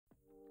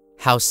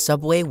How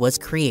Subway was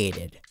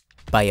created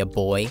by a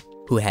boy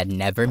who had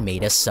never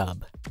made a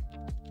sub.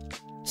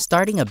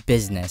 Starting a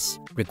business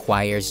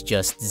requires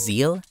just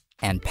zeal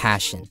and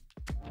passion.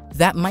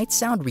 That might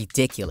sound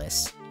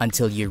ridiculous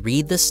until you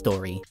read the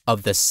story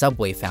of the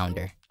Subway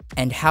founder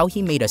and how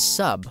he made a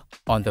sub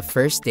on the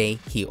first day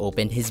he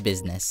opened his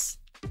business.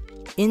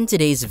 In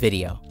today's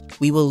video,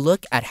 we will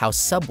look at how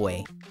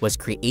Subway was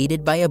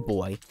created by a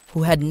boy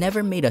who had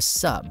never made a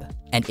sub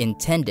and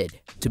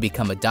intended to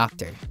become a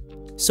doctor.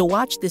 So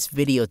watch this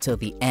video till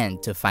the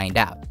end to find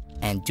out,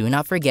 and do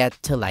not forget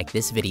to like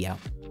this video.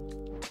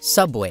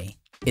 Subway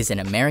is an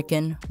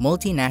American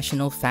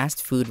multinational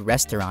fast food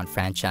restaurant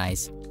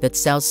franchise that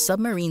sells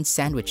submarine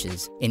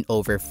sandwiches in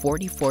over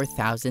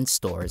 44,000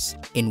 stores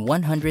in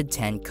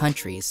 110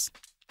 countries.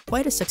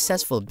 Quite a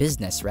successful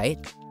business, right?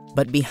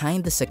 But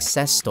behind the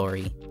success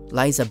story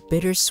lies a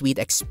bittersweet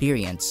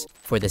experience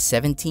for the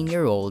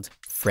 17-year-old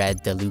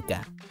Fred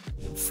DeLuca.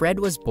 Fred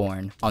was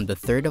born on the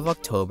 3rd of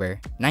October,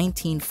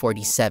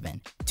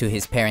 1947 to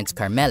his parents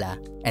Carmela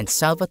and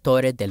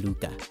Salvatore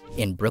DeLuca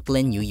in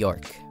Brooklyn, New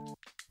York.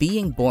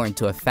 Being born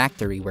to a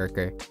factory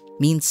worker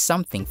means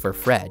something for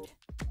Fred.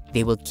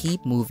 They will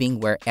keep moving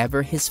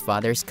wherever his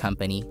father's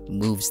company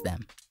moves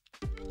them.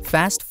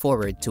 Fast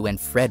forward to when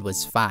Fred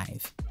was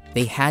 5.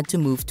 They had to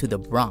move to the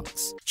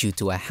Bronx due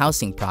to a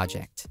housing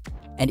project.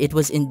 And it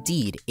was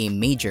indeed a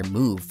major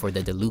move for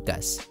the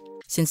DeLucas,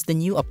 since the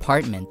new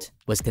apartment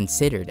was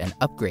considered an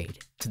upgrade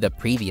to the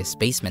previous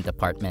basement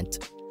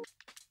apartment.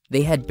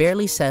 They had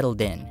barely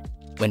settled in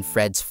when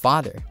Fred's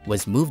father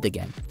was moved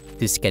again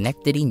to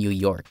Schenectady, New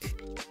York.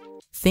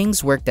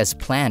 Things worked as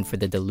planned for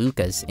the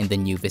DeLucas in the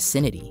new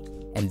vicinity,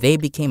 and they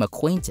became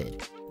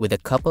acquainted with a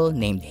couple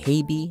named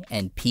Haby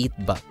and Pete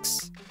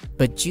Bucks.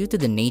 But due to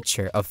the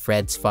nature of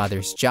Fred's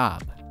father's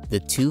job,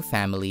 the two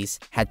families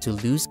had to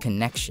lose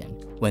connection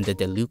when the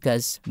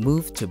DeLucas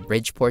moved to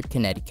Bridgeport,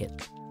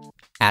 Connecticut.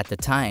 At the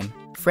time,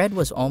 Fred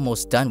was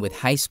almost done with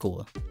high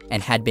school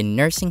and had been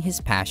nursing his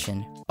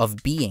passion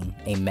of being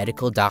a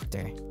medical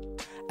doctor.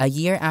 A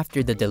year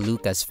after the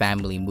DeLucas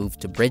family moved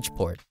to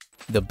Bridgeport,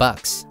 the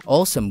Bucks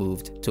also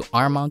moved to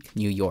Armonk,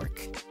 New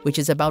York, which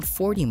is about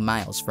 40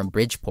 miles from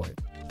Bridgeport.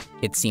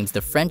 It seems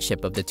the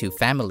friendship of the two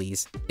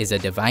families is a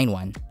divine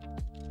one.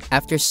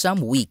 After some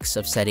weeks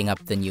of setting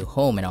up the new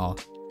home and all,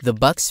 the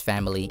Bucks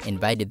family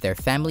invited their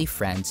family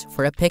friends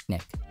for a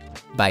picnic.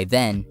 By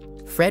then,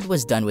 Fred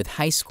was done with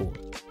high school,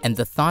 and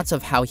the thoughts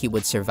of how he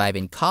would survive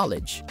in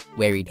college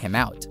worried him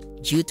out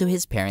due to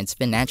his parents'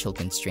 financial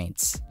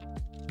constraints.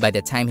 By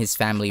the time his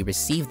family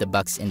received the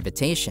Bucks'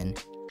 invitation,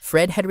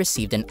 Fred had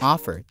received an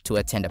offer to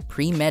attend a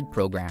pre-med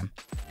program,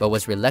 but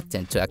was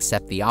reluctant to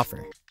accept the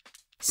offer.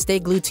 Stay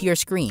glued to your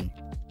screen.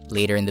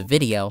 Later in the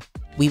video,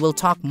 we will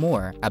talk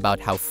more about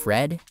how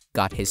Fred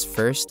got his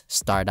first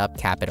startup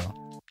capital.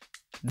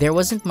 There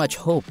wasn't much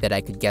hope that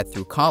I could get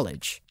through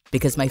college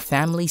because my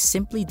family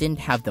simply didn't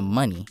have the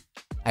money.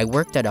 I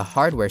worked at a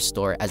hardware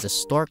store as a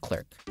store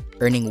clerk,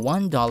 earning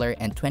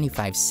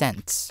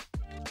 $1.25.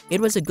 It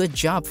was a good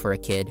job for a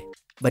kid,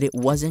 but it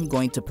wasn't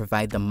going to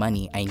provide the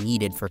money I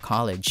needed for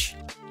college.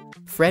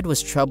 Fred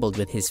was troubled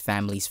with his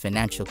family's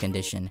financial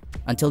condition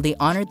until they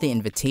honored the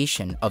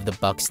invitation of the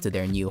Bucks to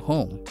their new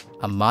home,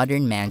 a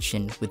modern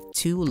mansion with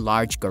 2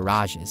 large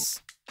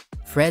garages.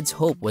 Fred's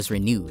hope was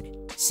renewed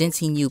since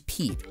he knew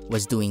Pete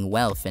was doing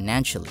well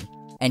financially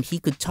and he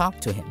could talk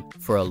to him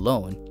for a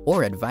loan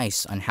or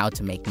advice on how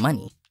to make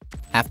money.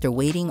 After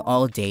waiting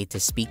all day to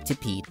speak to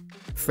Pete,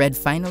 Fred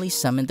finally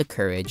summoned the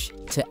courage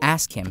to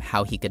ask him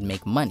how he could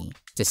make money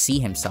to see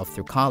himself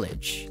through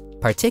college,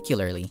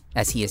 particularly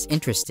as he is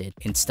interested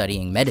in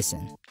studying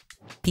medicine.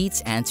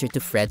 Pete's answer to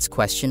Fred's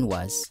question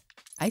was,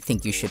 "I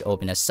think you should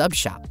open a sub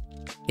shop."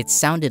 It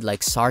sounded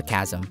like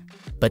sarcasm,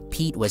 but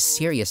Pete was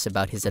serious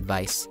about his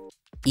advice,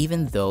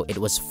 even though it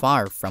was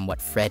far from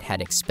what Fred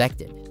had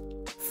expected.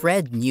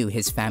 Fred knew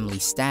his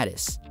family's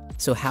status,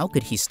 so how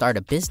could he start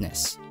a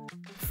business?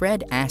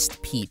 Fred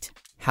asked Pete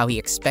how he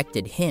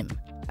expected him,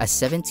 a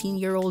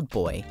 17-year-old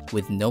boy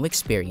with no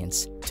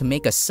experience, to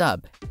make a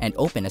sub and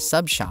open a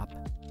sub shop.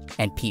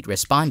 And Pete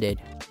responded,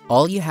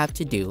 "All you have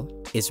to do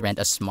is rent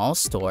a small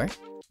store,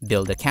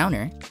 build a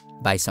counter,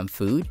 buy some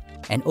food,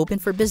 and open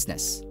for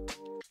business.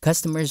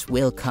 Customers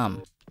will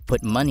come,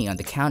 put money on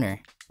the counter,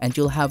 and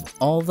you'll have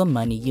all the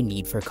money you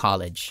need for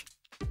college."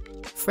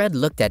 Fred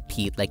looked at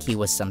Pete like he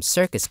was some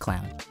circus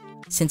clown,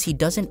 since he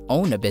doesn't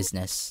own a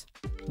business.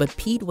 But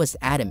Pete was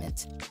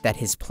adamant that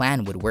his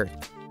plan would work,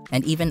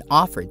 and even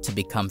offered to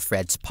become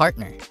Fred's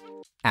partner.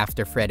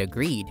 After Fred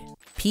agreed,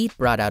 Pete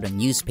brought out a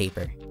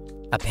newspaper.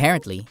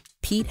 Apparently,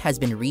 Pete has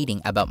been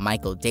reading about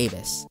Michael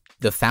Davis,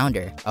 the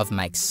founder of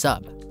Mike's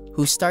Sub,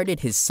 who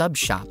started his sub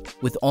shop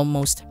with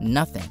almost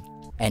nothing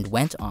and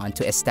went on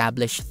to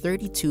establish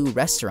 32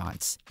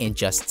 restaurants in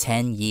just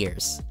 10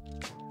 years.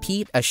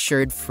 Pete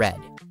assured Fred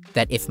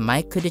that if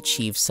Mike could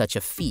achieve such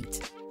a feat,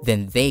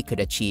 then they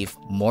could achieve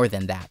more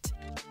than that.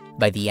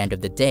 By the end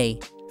of the day,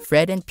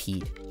 Fred and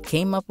Pete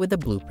came up with a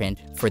blueprint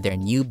for their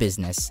new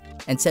business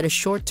and set a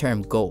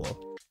short-term goal.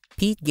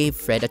 Pete gave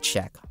Fred a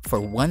check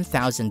for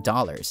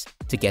 $1,000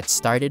 to get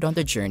started on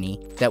the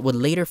journey that would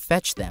later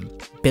fetch them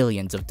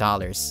billions of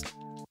dollars.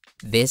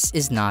 This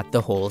is not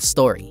the whole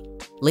story.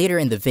 Later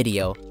in the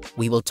video,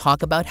 we will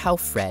talk about how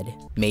Fred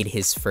made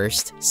his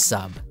first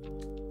sub.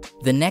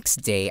 The next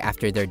day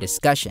after their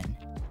discussion,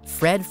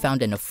 Fred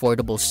found an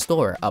affordable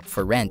store up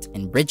for rent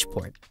in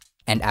Bridgeport,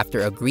 and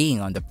after agreeing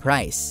on the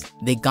price,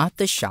 they got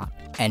the shop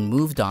and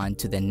moved on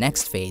to the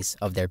next phase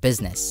of their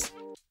business.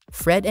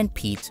 Fred and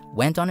Pete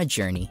went on a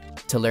journey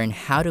to learn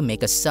how to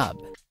make a sub,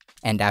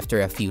 and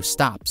after a few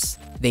stops,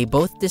 they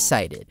both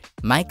decided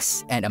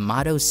Mike's and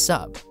Amato's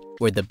sub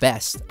were the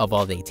best of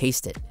all they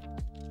tasted.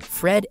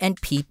 Fred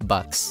and Pete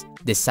Bucks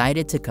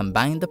decided to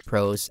combine the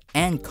pros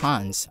and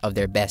cons of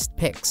their best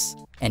picks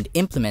and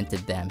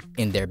implemented them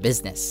in their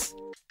business.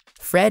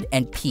 Fred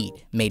and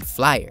Pete made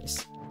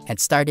flyers and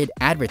started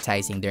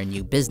advertising their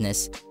new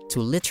business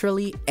to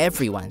literally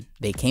everyone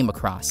they came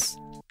across.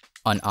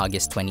 On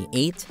August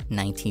 28,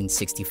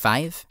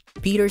 1965,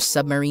 Peter's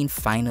Submarine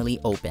finally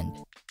opened.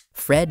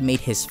 Fred made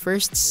his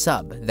first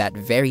sub that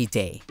very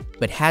day,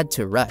 but had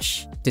to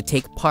rush to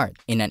take part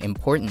in an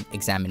important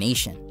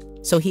examination,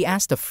 so he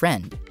asked a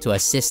friend to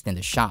assist in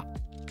the shop.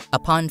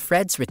 Upon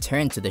Fred's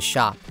return to the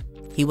shop,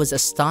 he was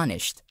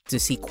astonished to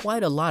see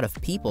quite a lot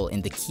of people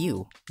in the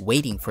queue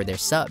waiting for their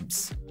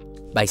subs.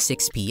 By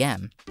 6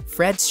 p.m.,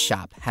 Fred's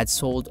shop had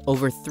sold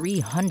over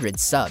 300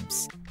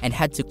 subs and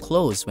had to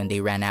close when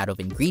they ran out of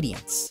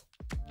ingredients.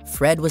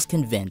 Fred was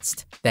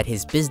convinced that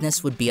his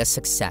business would be a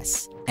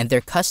success and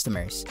their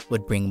customers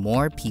would bring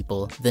more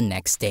people the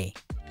next day.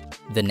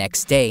 The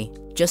next day,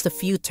 just a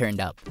few turned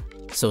up,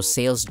 so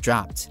sales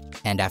dropped,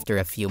 and after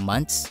a few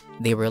months,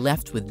 they were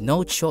left with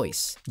no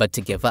choice but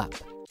to give up,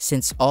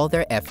 since all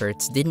their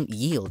efforts didn't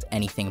yield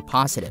anything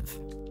positive.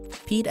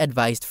 Pete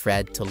advised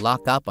Fred to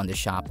lock up on the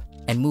shop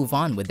and move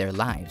on with their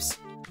lives,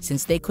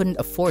 since they couldn't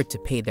afford to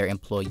pay their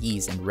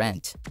employees and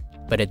rent.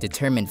 But a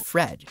determined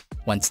Fred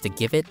wants to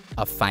give it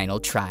a final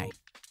try.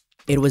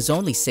 It was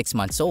only 6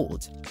 months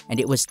old, and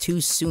it was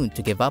too soon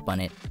to give up on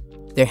it.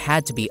 There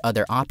had to be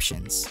other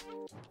options.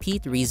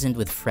 Pete reasoned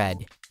with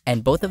Fred,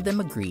 and both of them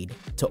agreed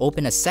to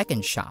open a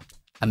second shop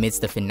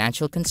amidst the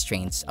financial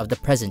constraints of the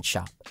present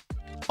shop.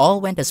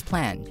 All went as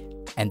planned,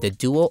 and the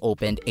duo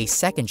opened a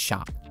second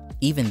shop,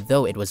 even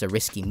though it was a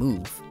risky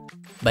move.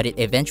 But it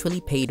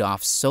eventually paid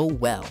off so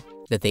well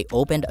that they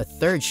opened a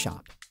third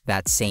shop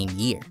that same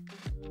year.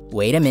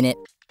 Wait a minute,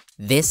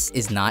 this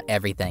is not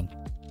everything.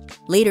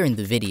 Later in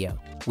the video,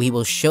 we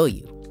will show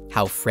you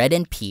how Fred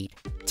and Pete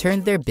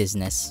turned their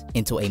business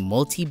into a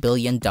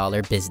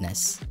multi-billion-dollar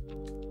business.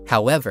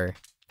 However,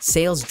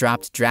 sales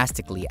dropped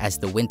drastically as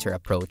the winter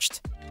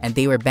approached, and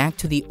they were back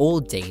to the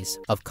old days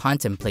of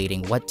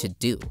contemplating what to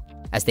do,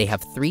 as they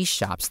have 3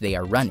 shops they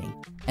are running,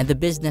 and the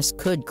business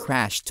could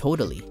crash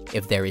totally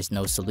if there is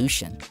no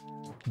solution.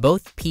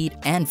 Both Pete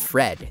and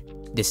Fred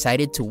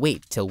decided to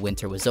wait till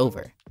winter was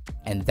over,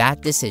 and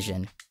that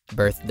decision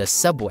birthed the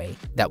Subway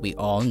that we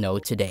all know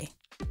today.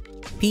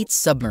 Pete's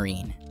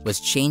Submarine was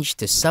changed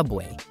to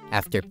Subway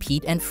after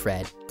Pete and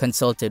Fred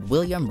consulted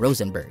William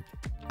Rosenberg,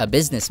 a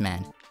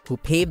businessman who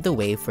paved the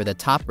way for the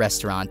top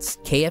restaurants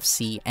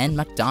KFC and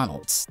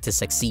McDonald's to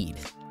succeed.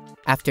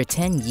 After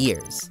 10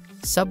 years,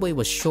 Subway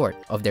was short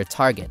of their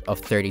target of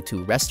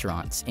 32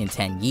 restaurants in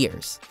 10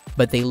 years,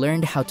 but they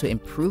learned how to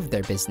improve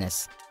their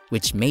business,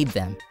 which made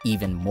them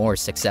even more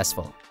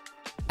successful.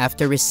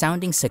 After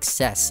resounding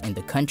success in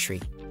the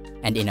country,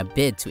 and in a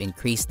bid to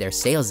increase their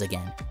sales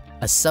again,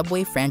 a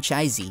Subway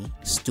franchisee,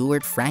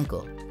 Stuart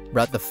Frankel,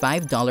 brought the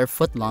 $5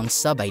 footlong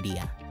sub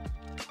idea.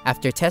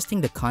 After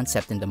testing the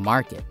concept in the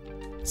market,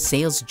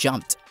 sales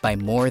jumped by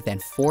more than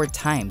 4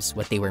 times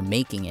what they were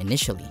making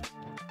initially.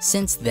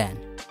 Since then,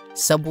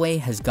 Subway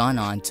has gone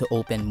on to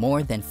open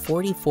more than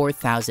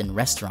 44,000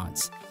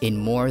 restaurants in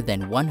more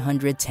than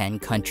 110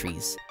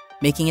 countries,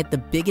 making it the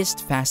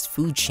biggest fast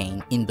food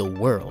chain in the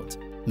world,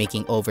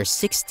 making over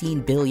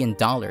 $16 billion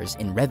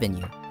in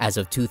revenue as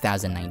of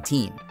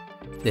 2019.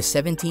 The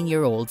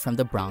 17-year-old from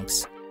the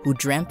Bronx, who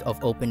dreamt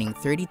of opening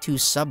 32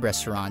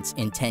 sub-restaurants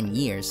in 10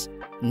 years,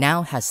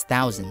 now has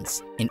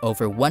thousands in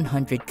over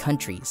 100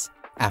 countries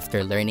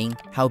after learning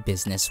how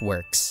business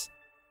works.